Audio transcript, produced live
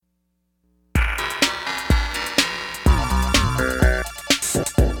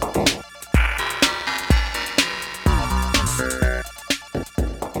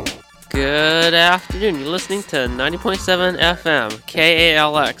Good afternoon. You're listening to 90.7 FM,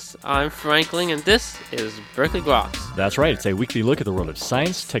 KALX. I'm Franklin, and this is Berkeley Groks. That's right. It's a weekly look at the world of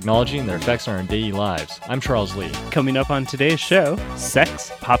science, technology, and their effects on our daily lives. I'm Charles Lee. Coming up on today's show,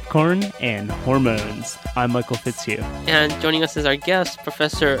 sex, popcorn, and hormones. I'm Michael Fitzhugh. And joining us is our guest,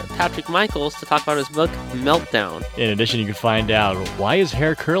 Professor Patrick Michaels, to talk about his book, Meltdown. In addition, you can find out why is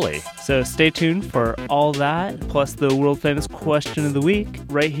hair curly? So stay tuned for all that, plus the world famous question of the week,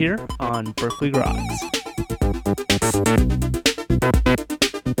 right here on Berkeley Groks.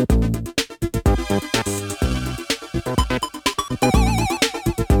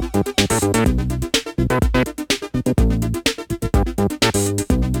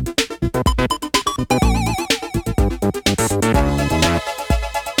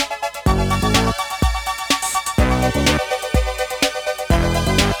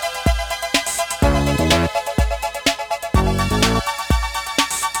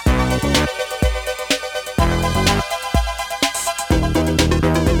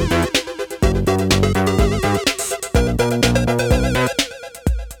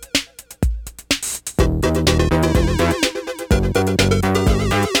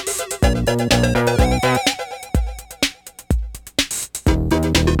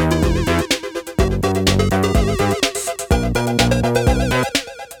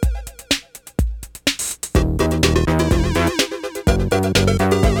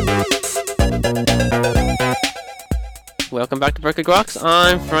 Welcome back to Berkeley Groks.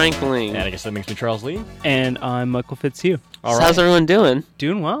 I'm Franklin. And I guess that makes me Charles Lee. And I'm Michael Fitzhugh. All So right. how's everyone doing?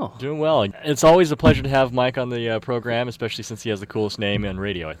 Doing well. Doing well. It's always a pleasure to have Mike on the program, especially since he has the coolest name on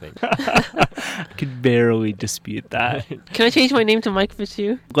radio, I think. I could barely dispute that. Can I change my name to Mike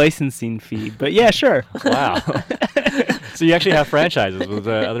Fitzhugh? Licensing fee, but yeah, sure. Wow. So you actually have franchises with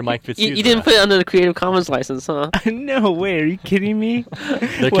other Mike Fitzhugh. You didn't put it under the Creative Commons license, huh? No way, are you kidding me?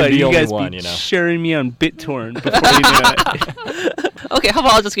 There can be you only guys one, be you know. sharing me on BitTorrent before you know it. Okay, how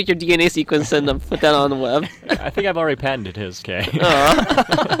about I'll just get your DNA sequence and put that on the web? I think I've already patented his, K.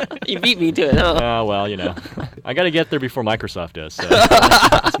 You beat me to it, huh? Oh, well, you know. I got to get there before Microsoft does, so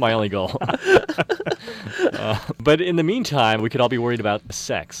that's my only goal. But in the meantime, we could all be worried about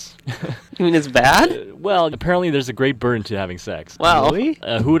sex. You mean it's bad? Well, apparently there's a great burden to having sex. Wow. Really?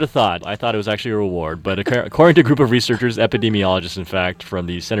 Who would have thought? I thought it was actually a reward, but according to a group of researchers, epidemiologists, in fact, from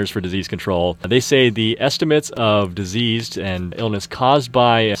the Centers for Disease Control, they say the estimates of disease and illness caused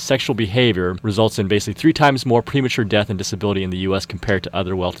by sexual behavior results in basically 3 times more premature death and disability in the U.S. compared to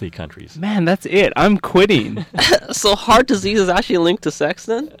other wealthy countries. Man, that's it. I'm quitting. So heart disease is actually linked to sex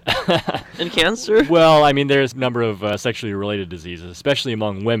then? And cancer? Well, I mean, there's a number of sexually related diseases, especially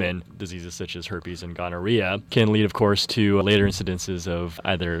among women. Diseases such as herpes and gonorrhea can lead, of course, to later incidences of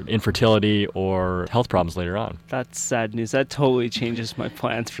either infertility or health problems later on. That's sad news. That totally changes my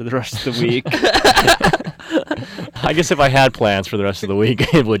plans for the rest of the week. I guess if I had plans for the rest of the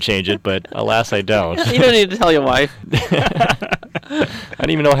week, it would change it, but alas, I don't. You don't need to tell your wife. I didn't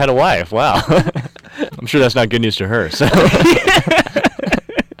even know I had a wife. Wow. I'm sure that's not good news to her, so...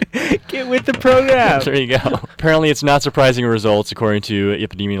 Get with the program. There you go. Apparently, it's not surprising results, according to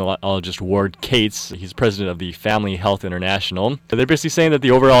epidemiologist Ward Cates. He's president of the Family Health International. They're basically saying that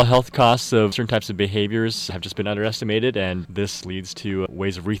the overall health costs of certain types of behaviors have just been underestimated, and this leads to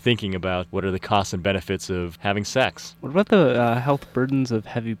ways of rethinking about what are the costs and benefits of having sex. What about the health burdens of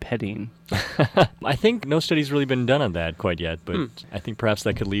heavy petting? I think no study's really been done on that quite yet, but I think perhaps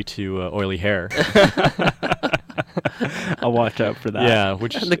that could lead to oily hair. I'll watch out for that. Yeah,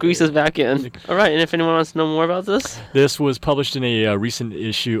 which The grease is back in. All right, and if anyone wants to know more about this? this was published in a recent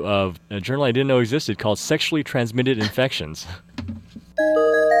issue of a journal I didn't know existed called Sexually Transmitted Infections.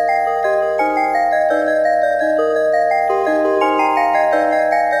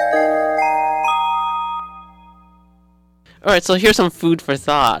 All right, so here's some food for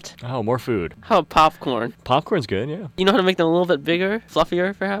thought. Oh, more food. How about popcorn? Popcorn's good, yeah. You know how to make them a little bit bigger,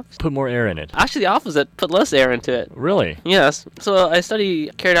 fluffier, perhaps? Put more air in it. Actually, the opposite. Put less air into it. Really? Yes. So a study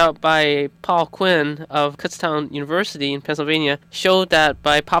carried out by Paul Quinn of Kutztown University in Pennsylvania showed that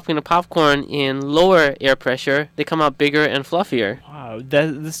by popping the popcorn in lower air pressure, they come out bigger and fluffier. Wow,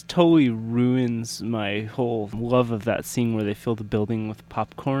 this totally ruins my whole love of that scene where they fill the building with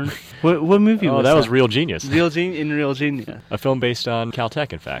popcorn. What movie was that? Oh, that was Real Genius. Real Genius. A film based on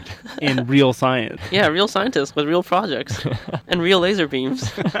Caltech, in fact. In real science. Yeah, real scientists with real projects and real laser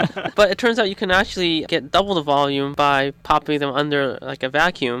beams. But it turns out you can actually get double the volume by popping them under like a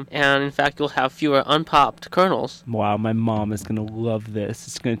vacuum, and in fact you'll have fewer unpopped kernels. Wow, my mom is going to love this.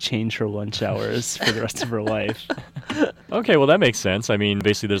 It's going to change her lunch hours for the rest of her life. Okay, well, that makes sense. I mean,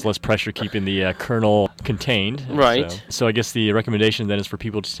 basically there's less pressure keeping the kernel self-contained. Right. So I guess the recommendation then is for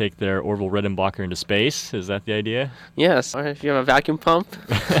people to take their Orville Redenbacher into space. Is that the idea? Yes. Or if you have a vacuum pump.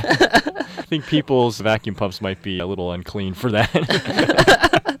 I think people's vacuum pumps might be a little unclean for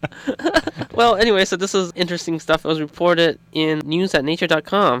that. Well, anyway, so this is interesting stuff. It was reported in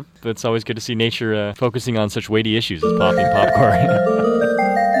news@nature.com. But it's always good to see nature focusing on such weighty issues as popping popcorn.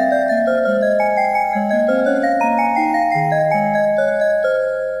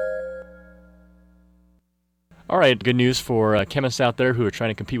 All right, good news for chemists out there who are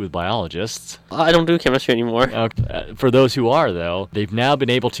trying to compete with biologists. I don't do chemistry anymore. For those who are, though, they've now been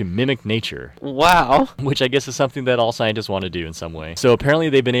able to mimic nature. Wow. Which I guess is something that all scientists want to do in some way. So apparently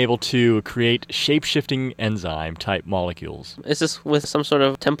they've been able to create shape-shifting enzyme-type molecules. Is this with some sort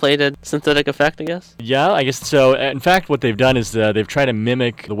of templated synthetic effect, I guess? Yeah, I guess so. In fact, what they've done is they've tried to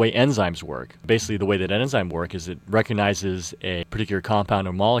mimic the way enzymes work. Basically, the way that enzymes work is it recognizes a particular compound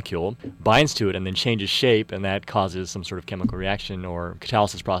or molecule, binds to it, and then changes shape, and that causes some sort of chemical reaction or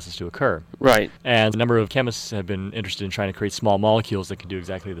catalysis process to occur. Right. And a number of chemists have been interested in trying to create small molecules that can do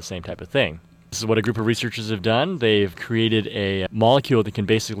exactly the same type of thing. This is what a group of researchers have done. They've created a molecule that can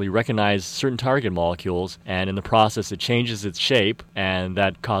basically recognize certain target molecules, and in the process it changes its shape, and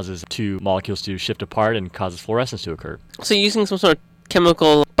that causes two molecules to shift apart and causes fluorescence to occur. So you're using some sort of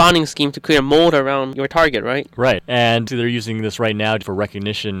chemical bonding scheme to create a mold around your target, right? Right. And they're using this right now for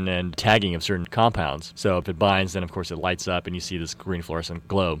recognition and tagging of certain compounds. So if it binds, then of course it lights up and you see this green fluorescent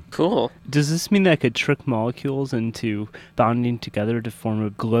glow. Cool. Does this mean that I could trick molecules into bonding together to form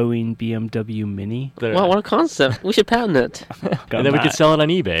a glowing BMW Mini? Wow, what a concept. We should patent it. And then we could sell it on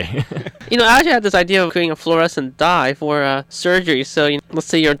eBay. I actually had this idea of creating a fluorescent dye for surgery. So let's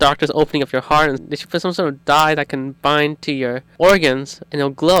say your doctor's opening up your heart and they should put some sort of dye that can bind to your organs and it'll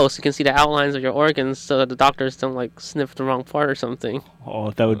glow so you can see the outlines of your organs so that the doctors don't sniff the wrong part or something.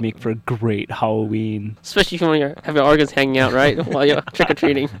 Oh, that would make for a great Halloween. Especially when you have your organs hanging out, right? While you're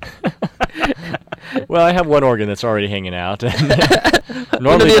trick-or-treating. Well, I have one organ that's already hanging out.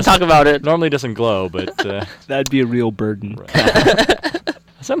 Normally, we need to talk about it. Normally doesn't glow, but... That'd be a real burden.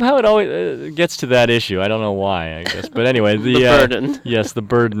 Somehow it always gets to that issue. I don't know why, I guess. But anyway, the burden. Yes, the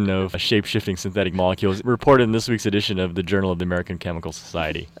burden of shape-shifting synthetic molecules reported in this week's edition of the Journal of the American Chemical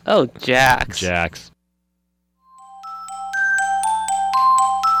Society. Oh, Jax. Jax.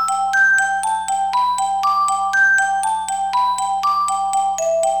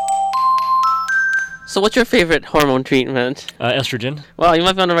 So what's your favorite hormone treatment? Estrogen. Well, you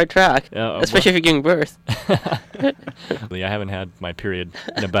might be on the right track, especially if you're giving birth. I haven't had my period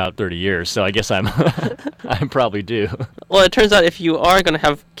in about 30 years, so I guess I'm probably due. Well, it turns out if you are going to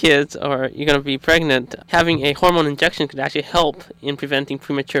have kids or you're going to be pregnant, having a hormone injection could actually help in preventing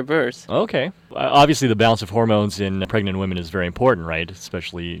premature birth. Okay. Obviously, the balance of hormones in pregnant women is very important, right?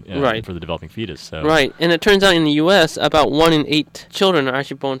 Especially for the developing fetus. So. Right. And it turns out in the U.S., about 1 in 8 children are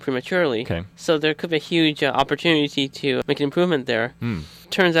actually born prematurely. Okay. So there could be a huge opportunity to make an improvement there.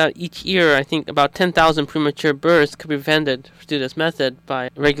 Turns out each year, I think about 10,000 premature births could be prevented through this method by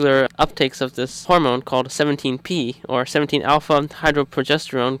regular uptakes of this hormone called 17P, or 17-alpha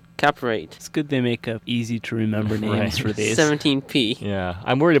hydroprogesterone caparate. It's good they make up easy to remember names for these. 17P. Yeah,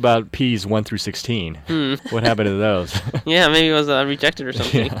 I'm worried about P's 1 through 16. What happened to those? Yeah, maybe it was rejected or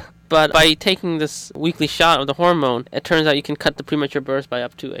something. Yeah. But by taking this weekly shot of the hormone, it turns out you can cut the premature birth by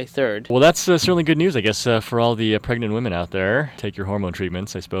up to a third. Well, that's certainly good news, I guess, for all the pregnant women out there. Take your hormone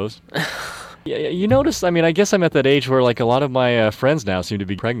treatments, I suppose. Yeah, you notice, I guess I'm at that age where, a lot of my friends now seem to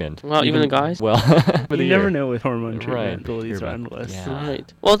be pregnant. Well, even the guys? Well, you never know with hormone treatment. Right. These are endless. Yeah.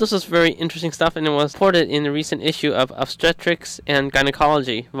 Right. Well, this was very interesting stuff, and it was reported in the recent issue of Obstetrics and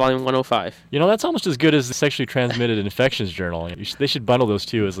Gynecology, Volume 105. That's almost as good as the Sexually Transmitted Infections Journal. They should bundle those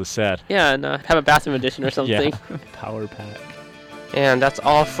two as a set. Yeah, and have a bathroom edition or something. Yeah. Power pack. And that's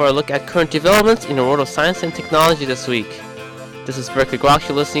all for a look at current developments in the world of science and technology this week. This is Berkeley Groks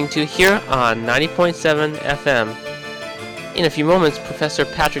you're listening to here on 90.7 FM. In a few moments, Professor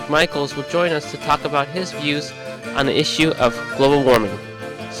Patrick Michaels will join us to talk about his views on the issue of global warming.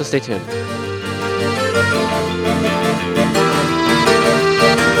 So stay tuned.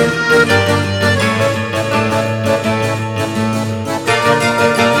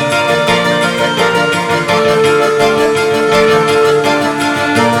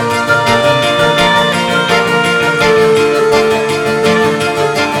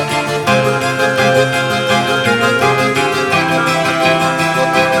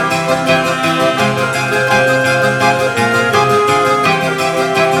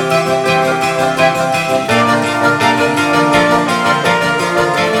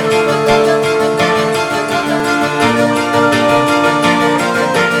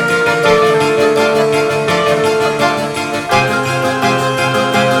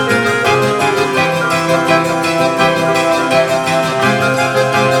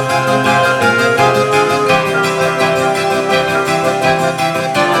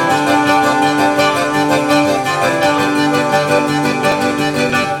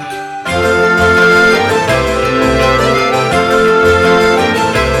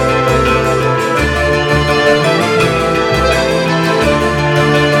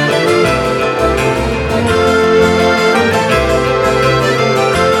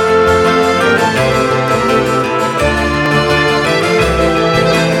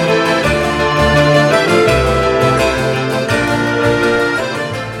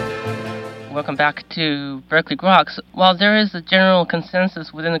 welcome back to Berkeley Groks. While there is a general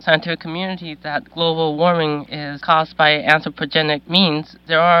consensus within the scientific community that global warming is caused by anthropogenic means,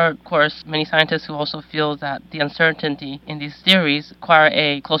 there are, of course, many scientists who also feel that the uncertainty in these theories require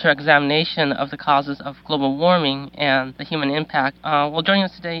a closer examination of the causes of global warming and the human impact. Well, joining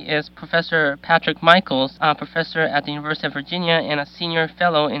us today is Professor Patrick Michaels, professor at the University of Virginia and a senior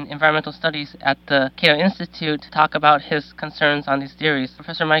fellow in environmental studies at the Cato Institute, to talk about his concerns on these theories.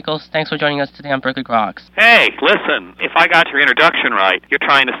 Professor Michaels, thanks for joining us today on Berkeley Groks. Hey, listen, if I got your introduction right, you're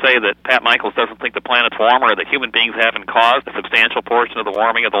trying to say that Pat Michaels doesn't think the planet's warmer or that human beings haven't caused a substantial portion of the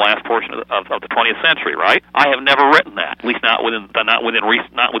warming of the last portion of the 20th century, right? I have never written that, at least not within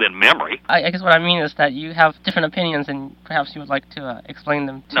memory. I guess what I mean is that you have different opinions, and perhaps you would like to explain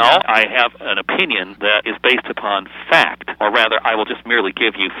them to No, I have an opinion that is based upon fact, or rather, I will just merely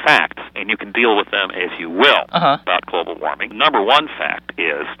give you facts, and you can deal with them as you will about global warming. Number one fact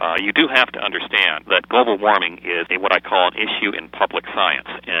is you do have to understand that global warming is what I call an issue in public science,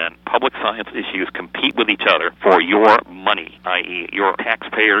 and public science issues compete with each other for your money, i.e. your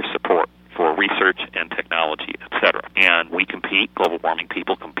taxpayer support for research and technology, etc. And we compete, global warming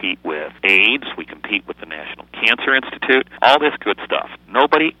people compete with AIDS, we compete with the National Cancer Institute, all this good stuff.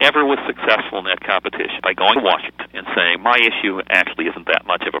 Nobody ever was successful in that competition by going to Washington and saying, my issue actually isn't that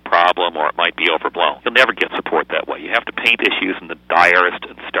much of a problem, or it might be overblown. You'll never get support that way. You have to paint issues in the direst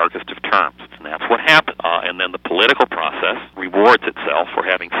and starkest of terms. And that's what happened. And then the political process rewards itself for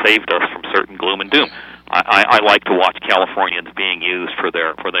having saved us from certain gloom and doom. I like to watch Californians being used for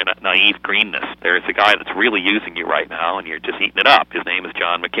their naive greenness. There's a guy that's really using you right now, and you're just eating it up. His name is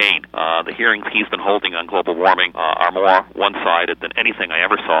John McCain. The hearings he's been holding on global warming are more one-sided than anything I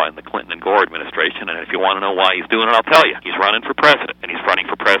ever saw in the Clinton and Gore administration, and if you want to know why he's doing it, I'll tell you. He's running for president, and he's running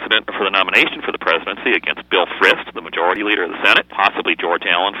for president for the nomination for the presidency against Bill Frist, the majority leader of the Senate, possibly George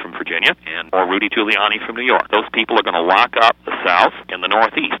Allen from Virginia, or Rudy Giuliani from New York. Those people are going to lock up the South and the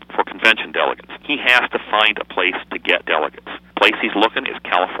Northeast for convention delegates. He has to find a place to get delegates. The place he's looking is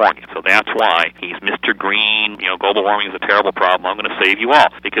California. So that's why he's Mr. Green. Global warming is a terrible problem. I'm going to save you all.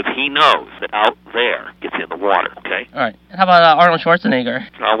 Because he knows that out there it's in the water, okay? All right. How about Arnold Schwarzenegger?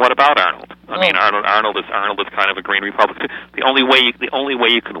 What about Arnold? I mean, Arnold is kind of a green Republican. The only way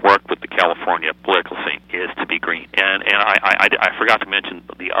you can work with the California political scene is to be green. And I forgot to mention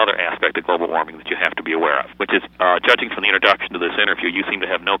the other aspect of global warming that you have to be aware of, which is, judging from the introduction to this interview, you seem to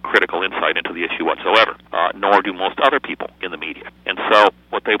have no critical insight into the issue whatsoever, nor do most other people in the media. And so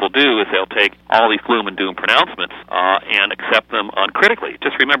what they will do is they'll take all these gloom and doom pronouncements and accept them uncritically.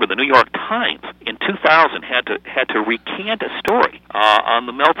 Just remember, the New York Times in 2000 had to recant a story on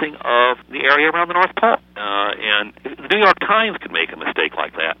the melting of the area around the North Pole. And if the New York Times could make a mistake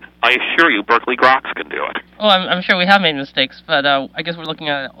like that, I assure you Berkeley Groks can do it. Oh, I'm sure we have made mistakes, but I guess we're looking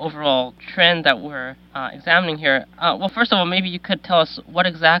at an overall trend that we're examining here. Well, first of all, maybe you could tell us what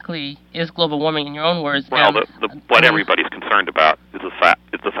exactly is global warming in your own words. Well, what everybody's concerned about is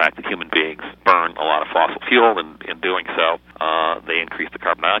the fact that human beings burn a lot of fossil fuel, and in doing so, they increase the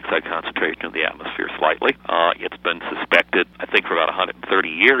carbon dioxide concentration in the atmosphere slightly. It's been suspected, I think, for about 130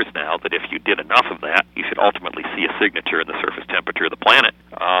 years now, that if you did enough of that, you should ultimately see a signature in the surface temperature of the planet,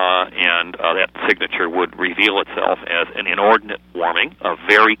 and that signature would reveal itself as an inordinate warming of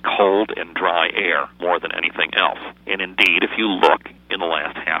very cold and dry air more than anything else. And indeed, if you look in the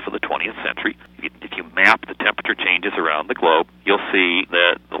last half of the 20th century, if you map the temperature changes around the globe, you'll see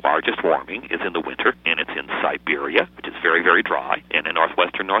that the largest warming is in the winter, and it's in Siberia, which is very, very dry, and in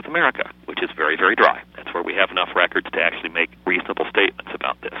northwestern North America, which is very, very dry. That's where we have enough records to actually make reasonable statements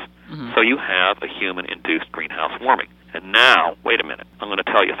about this. Mm-hmm. So you have a human-induced greenhouse warming. And now, wait a minute, I'm going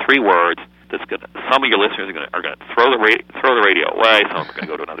to tell you 3 words that's going to, some of your listeners are going to throw the radio away, some are going to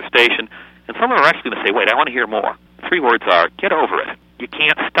go to another station, and some are actually going to say, wait, I want to hear more. 3 words are, get over it. You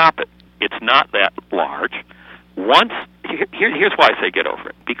can't stop it. It's not that large. Here's why I say get over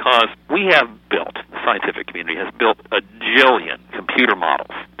it. Because we have built, the scientific community has built a jillion computer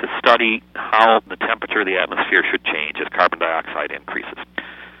models to study how the temperature of the atmosphere should change as carbon dioxide increases.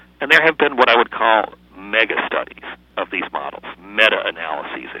 And there have been what I would call mega studies of these models,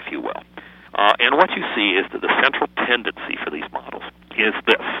 meta-analyses, if you will. And what you see is that the central tendency for these models is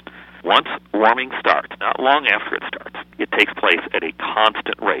this. Once warming starts, not long after it starts, it takes place at a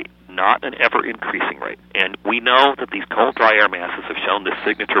constant rate, not an ever-increasing rate. And we know that these cold, dry air masses have shown this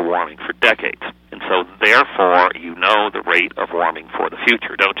signature warming for decades. And so, therefore, you know the rate of warming for the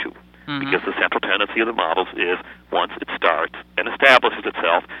future, don't you? Mm-hmm. Because the central tendency of the models is once it starts and establishes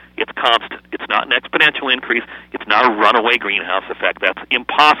itself, it's constant. It's not an exponential increase. It's not a runaway greenhouse effect. That's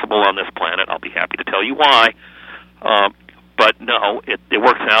impossible on this planet. I'll be happy to tell you why. But no, it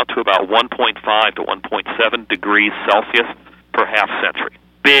works out to about 1.5 to 1.7 degrees Celsius per half century.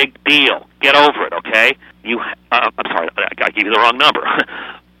 Big deal. Get over it, okay? I'm sorry, I gave you the wrong number.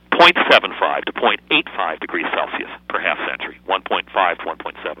 0.75 to 0.85 degrees Celsius per half century. 1.5 to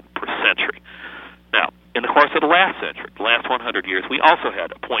 1.7 per century. Now, in the course of the last century, the last 100 years, we also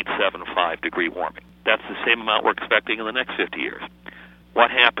had a 0.75 degree warming. That's the same amount we're expecting in the next 50 years. What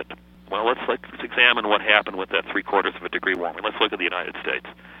happened? Well, let's examine what happened with that 3/4 of a degree warming. Let's look at the United States.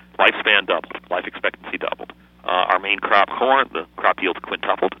 Lifespan doubled. Life expectancy doubled. Our main crop, corn, the crop yields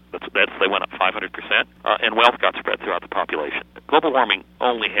quintupled. They went up 500%, and wealth got spread throughout the population. Global warming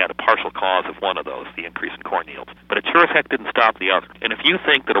only had a partial cause of one of those, the increase in corn yields, but it sure as heck didn't stop the other. And if you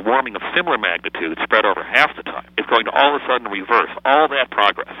think that a warming of similar magnitude spread over half the time is going to all of a sudden reverse all that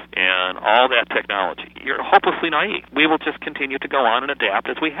progress and all that technology, you're hopelessly naive. We will just continue to go on and adapt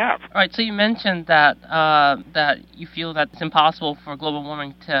as we have. All right, so you mentioned that that you feel that it's impossible for global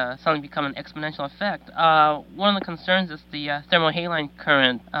warming to suddenly become an exponential effect. One of the concerns is the thermohaline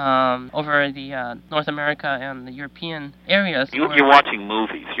current over the North America and the European areas. You're watching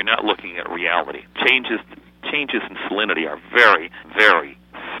movies. You're not looking at reality. Changes in salinity are very, very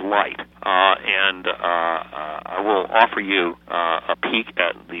slight. And I will offer you a peek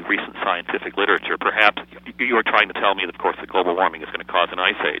at the recent scientific literature. Perhaps you are trying to tell me that, of course, that global warming is going to cause an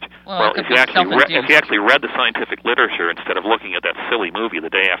ice age. Well, if you actually read the scientific literature instead of looking at that silly movie The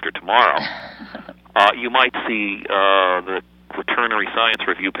Day After Tomorrow, you might see the quaternary science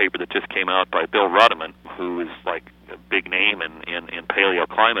review paper that just came out by Bill Rudiman, who is like a big name in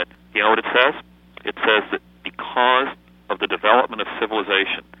paleoclimate. You know what it says? It says that because of the development of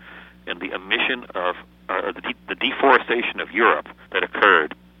civilization and the emission of the deforestation of Europe that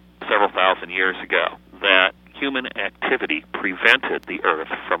occurred several thousand years ago, that human activity prevented the Earth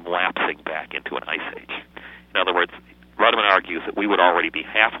from lapsing back into an ice age. In other words, Rudiman argues that we would already be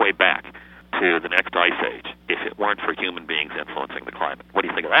halfway back to the next ice age if it weren't for human beings influencing the climate. What do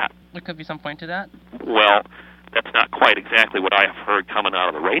you think of that? There could be some point to that. Well, that's not quite exactly what I have heard coming out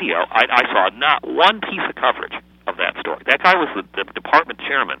of the radio. I saw not one piece of coverage of that story. That guy was the department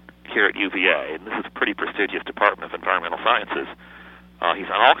chairman here at UVA, and this is a pretty prestigious Department of Environmental Sciences. He's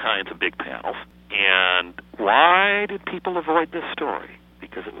on all kinds of big panels. And why did people avoid this story?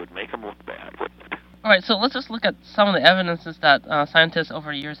 Because it would make them look bad, wouldn't it? All right, so let's just look at some of the evidences that scientists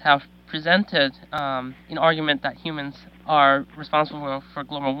over the years have presented in argument that humans are responsible for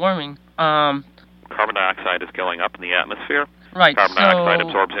global warming. Carbon dioxide is going up in the atmosphere. Right. Carbon dioxide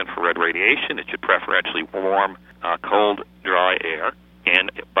absorbs infrared radiation. It should preferentially warm cold, dry air.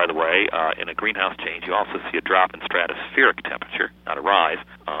 And, by the way, in a greenhouse change, you also see a drop in stratospheric temperature, not a rise.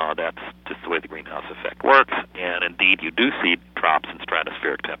 That's just the way the greenhouse effect works. And, indeed, you do see drops in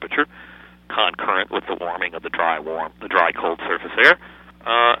stratospheric temperature concurrent with the warming of the dry, cold surface air.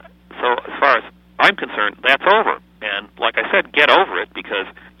 So, as far as I'm concerned, that's over. And, like I said, get over it, because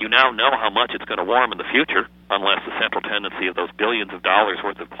you now know how much it's going to warm in the future, unless the central tendency of those billions of dollars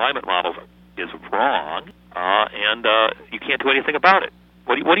worth of climate models is wrong, and you can't do anything about it.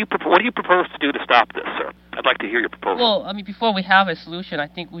 What do you propose to do to stop this, sir? I'd like to hear your proposal. Well, I mean, before we have a solution, I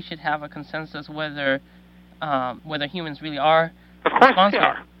think we should have a consensus whether humans really are Of course responsible. they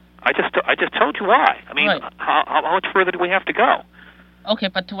are. I just told you why. I mean, right. how much further do we have to go? Okay,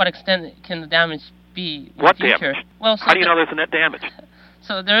 but to what extent can the damage be in What the future? damage? Well, so how do you know there's a net damage?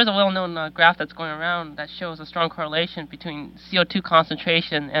 So there is a well-known graph that's going around that shows a strong correlation between CO2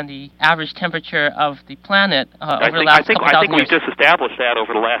 concentration and the average temperature of the planet over the last couple thousand years. I think we've just established that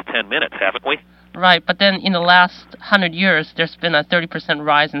over the last 10 minutes, haven't we? Right, but then in the last 100 years, there's been a 30%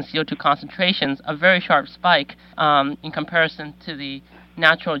 rise in CO2 concentrations, a very sharp spike in comparison to the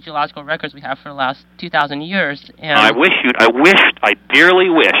natural geological records we have for the last 2,000 years. And I dearly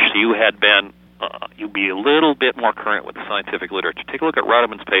wish you had been, you'd be a little bit more current with the scientific literature. Take a look at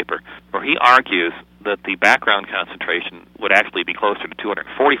Rudiman's paper, where he argues that the background concentration would actually be closer to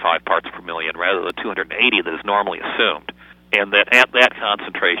 245 parts per million rather than 280 that is normally assumed. And that at that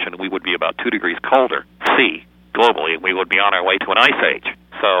concentration, we would be about 2 degrees colder, C, globally, and we would be on our way to an ice age.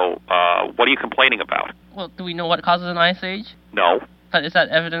 So, what are you complaining about? Well, do we know what causes an ice age? No. But is that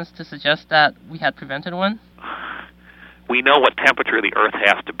evidence to suggest that we had prevented one? We know what temperature the Earth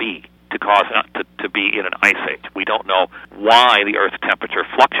has to be to cause to be in an ice age. We don't know why the Earth's temperature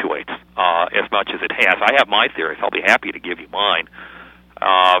fluctuates as much as it has. I have my theories. I'll be happy to give you mine.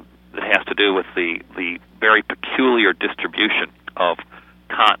 It has to do with the very peculiar distribution of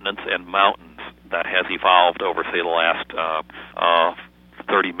continents and mountains that has evolved over, say, the last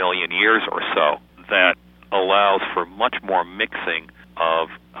 30 million years or so, that allows for much more mixing of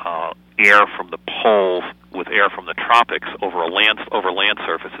air from the poles with air from the tropics over land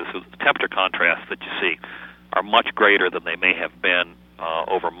surfaces. So the temperature contrasts that you see are much greater than they may have been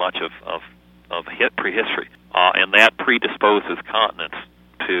over much of prehistory, and that predisposes continents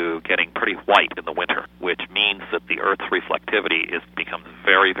to getting pretty white in the winter, which means that the Earth's reflectivity becomes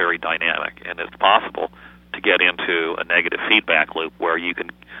very, very dynamic, and it's possible to get into a negative feedback loop where you can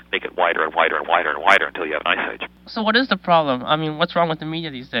make it whiter and whiter and whiter and whiter until you have an ice age. So what is the problem? I mean, what's wrong with the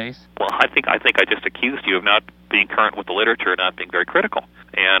media these days? Well, I think I just accused you of not being current with the literature, not being very critical.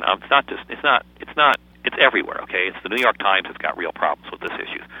 And it's everywhere, okay? It's the New York Times has got real problems with this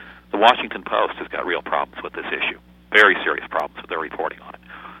issue. The Washington Post has got real problems with this issue. Very serious problems with their reporting on it.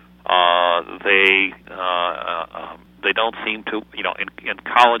 They don't seem to, in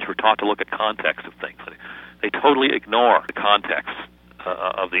college we're taught to look at context of things. They totally ignore the context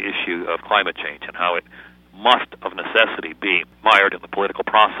of the issue of climate change and how it must, of necessity, be mired in the political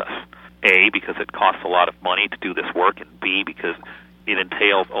process. A, because it costs a lot of money to do this work, and B, because it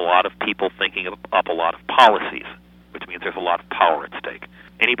entails a lot of people thinking up a lot of policies, which means there's a lot of power at stake.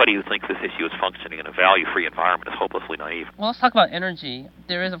 Anybody who thinks this issue is functioning in a value-free environment is hopelessly naive. Well, let's talk about energy.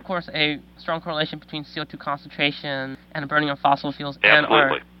 There is, of course, a strong correlation between CO2 concentration and the burning of fossil fuels and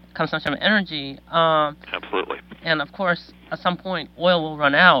our consumption of energy. Absolutely. And, of course, at some point, oil will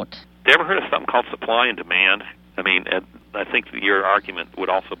run out. You ever heard of something called supply and demand? I mean, I think your argument would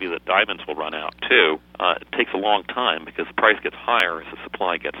also be that diamonds will run out, too. It takes a long time because the price gets higher as the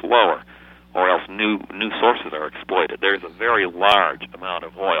supply gets lower, or else new sources are exploited. There's a very large amount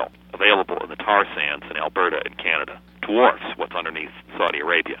of oil available in the tar sands in Alberta and Canada, dwarfs what's underneath Saudi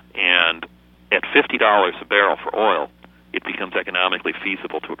Arabia. And at $50 a barrel for oil, it becomes economically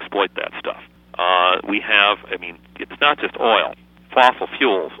feasible to exploit that stuff. It's not just oil. Fossil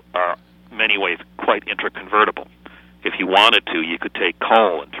fuels are in many ways quite interconvertible. If you wanted to, you could take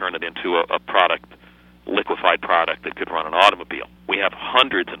coal and turn it into a product, liquefied product that could run an automobile. We have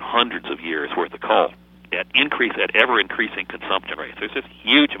hundreds and hundreds of years worth of coal at ever-increasing consumption rates. There's just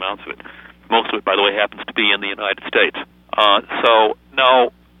huge amounts of it. Most of it, by the way, happens to be in the United States.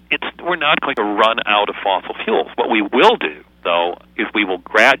 No, we're not going to run out of fossil fuels. What we will do, though, is we will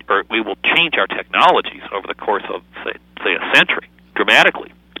change our technologies over the course of, say a century,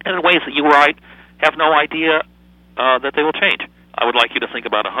 dramatically, and in ways that you or I have no idea that they will change. I would like you to think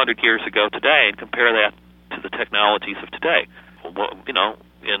about 100 years ago today and compare that to the technologies of today. Well, in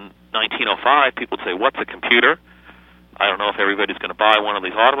 1905, people would say, what's a computer? I don't know if everybody's going to buy one of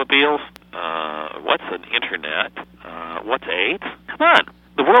these automobiles. What's an internet? What's AIDS? Come on.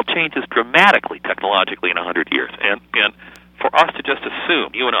 The world changes dramatically technologically in 100 years. And for us to just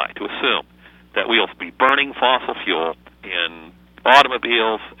assume, you and I, to assume that we'll be burning fossil fuel in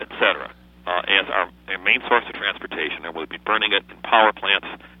automobiles, etc., as our main source of transportation, and we'll be burning it in power plants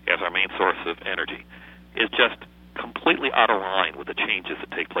as our main source of energy, is just completely out of line with the changes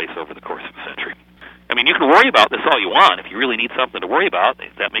that take place over the course of a century. I mean, you can worry about this all you want. If you really need something to worry about,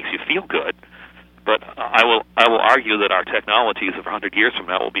 that makes you feel good. But I will argue that our technologies of 100 years from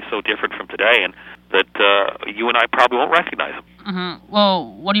now will be so different from today, and that you and I probably won't recognize them. Mm-hmm.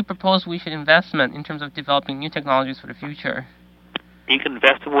 Well, what do you propose we should invest in terms of developing new technologies for the future? You can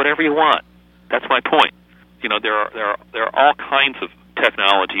invest in whatever you want. That's my point. There are all kinds of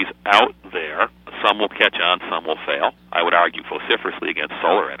technologies out there. Some will catch on, some will fail. I would argue vociferously against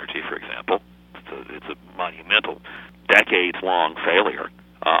solar energy, for example. It's a monumental, decades-long failure.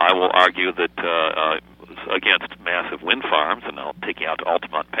 I will argue that against massive wind farms, and I'll take you out to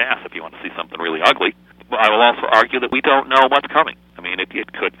Altamont Pass if you want to see something really ugly. I will also argue that we don't know what's coming. I mean,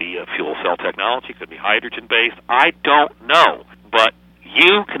 it could be a fuel cell technology, it could be hydrogen-based. I don't know, but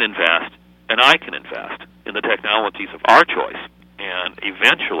you can invest, and I can invest in the technologies of our choice, and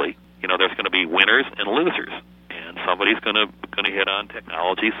eventually, there's going to be winners and losers, and somebody's going to hit on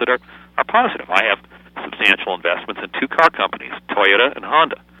technologies that are positive. I have substantial investments in two car companies, Toyota and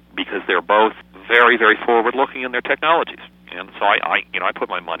Honda, because they're both very, very forward-looking in their technologies. And so I put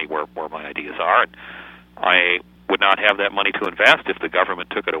my money where my ideas are, and I would not have that money to invest if the government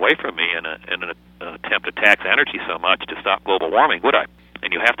took it away from me in an attempt to tax energy so much to stop global warming, would I?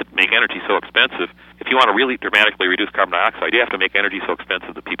 And you have to make energy so expensive. If you want to really dramatically reduce carbon dioxide, you have to make energy so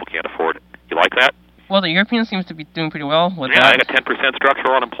expensive that people can't afford it. You like that? Well, the Europeans seem to be doing pretty well with that. Yeah, they got 10%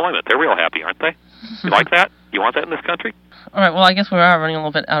 structural unemployment. They're real happy, aren't they? You like that? You want that in this country? All right, well, I guess we are running a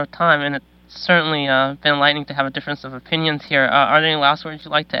little bit out of time, and it's certainly been enlightening to have a difference of opinions here. Are there any last words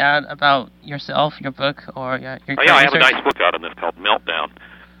you'd like to add about yourself, your book, or your yeah, I have a nice book out on this called Meltdown,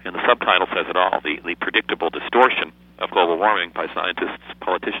 and the subtitle says it all, the predictable distortion of global warming by scientists,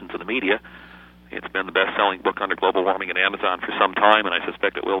 politicians, and the media. It's been the best-selling book under global warming at Amazon for some time, and I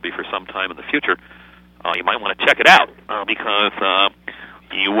suspect it will be for some time in the future. you might want to check it out because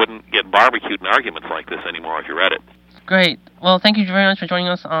you wouldn't get barbecued in arguments like this anymore if you read it. Great. Well, thank you very much for joining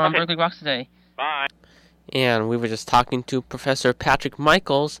us on Berkeley Rocks today. Bye. And we were just talking to Professor Patrick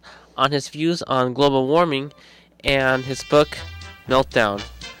Michaels on his views on global warming and his book, Meltdown.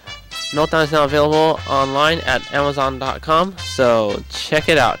 Meltdown is now available online at Amazon.com, so check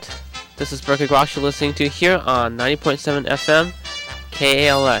it out. This is Berkeley Rocks you're listening to here on 90.7 FM,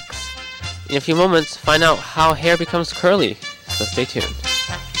 KALX. In a few moments, find out how hair becomes curly, so stay tuned.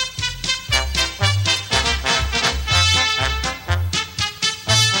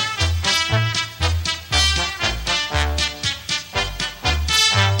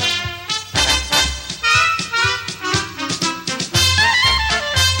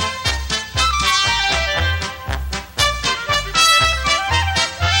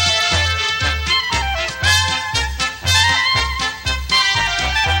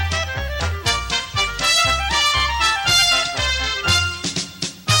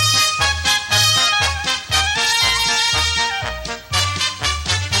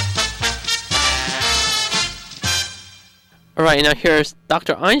 Alright, now here's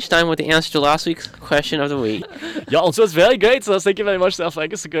Dr. Einstein with the answer to last week's question of the week. Yeah, so it's very great. So thank you very much,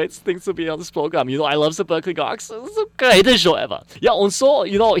 Frank. It's a great thing to be on this program. I love the Berkeley Rocks. It's the greatest show ever. Yeah, and so,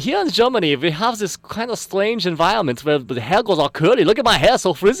 here in Germany, we have this kind of strange environment where the hair goes all curly. Look at my hair,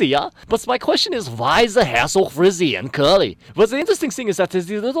 so frizzy, yeah? But my question is, why is the hair so frizzy and curly? Well, the interesting thing is that there's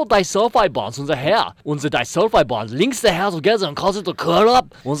these little disulfide bonds in the hair. And the disulfide bond links the hair together and causes it to curl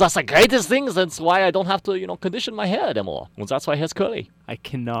up. And that's the greatest thing. That's why I don't have to, condition my hair anymore. And that's why hair's curly. I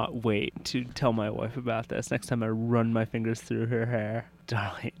cannot wait to tell my wife about this next time I run my fingers through her hair.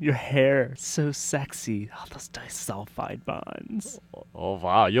 Darling, your hair is so sexy. Oh, those disulfide bonds. Oh,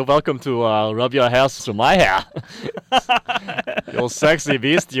 wow. You're welcome to rub your hair through my hair. You sexy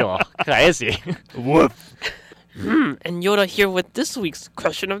beast, you're crazy. Woof. And Yoda here with this week's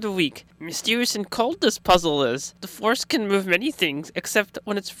question of the week. Mysterious and cold this puzzle is. The force can move many things, except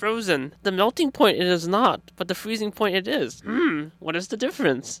when it's frozen. The melting point it is not, but the freezing point it is. What is the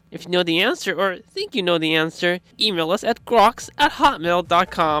difference? If you know the answer, or think you know the answer, email us at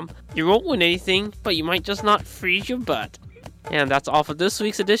groks@hotmail.com. You won't win anything, but you might just not freeze your butt. And that's all for this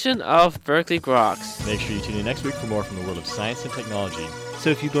week's edition of Berkeley Groks. Make sure you tune in next week for more from the world of science and technology. So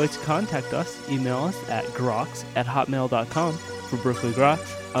if you'd like to contact us, email us at groks@hotmail.com. For Berkeley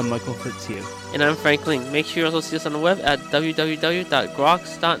Groks, I'm Michael Fitzhugh. And I'm Frank Ling. Make sure you also see us on the web at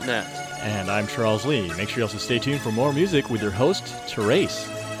www.groks.net. And I'm Charles Lee. Make sure you also stay tuned for more music with your host, Therese.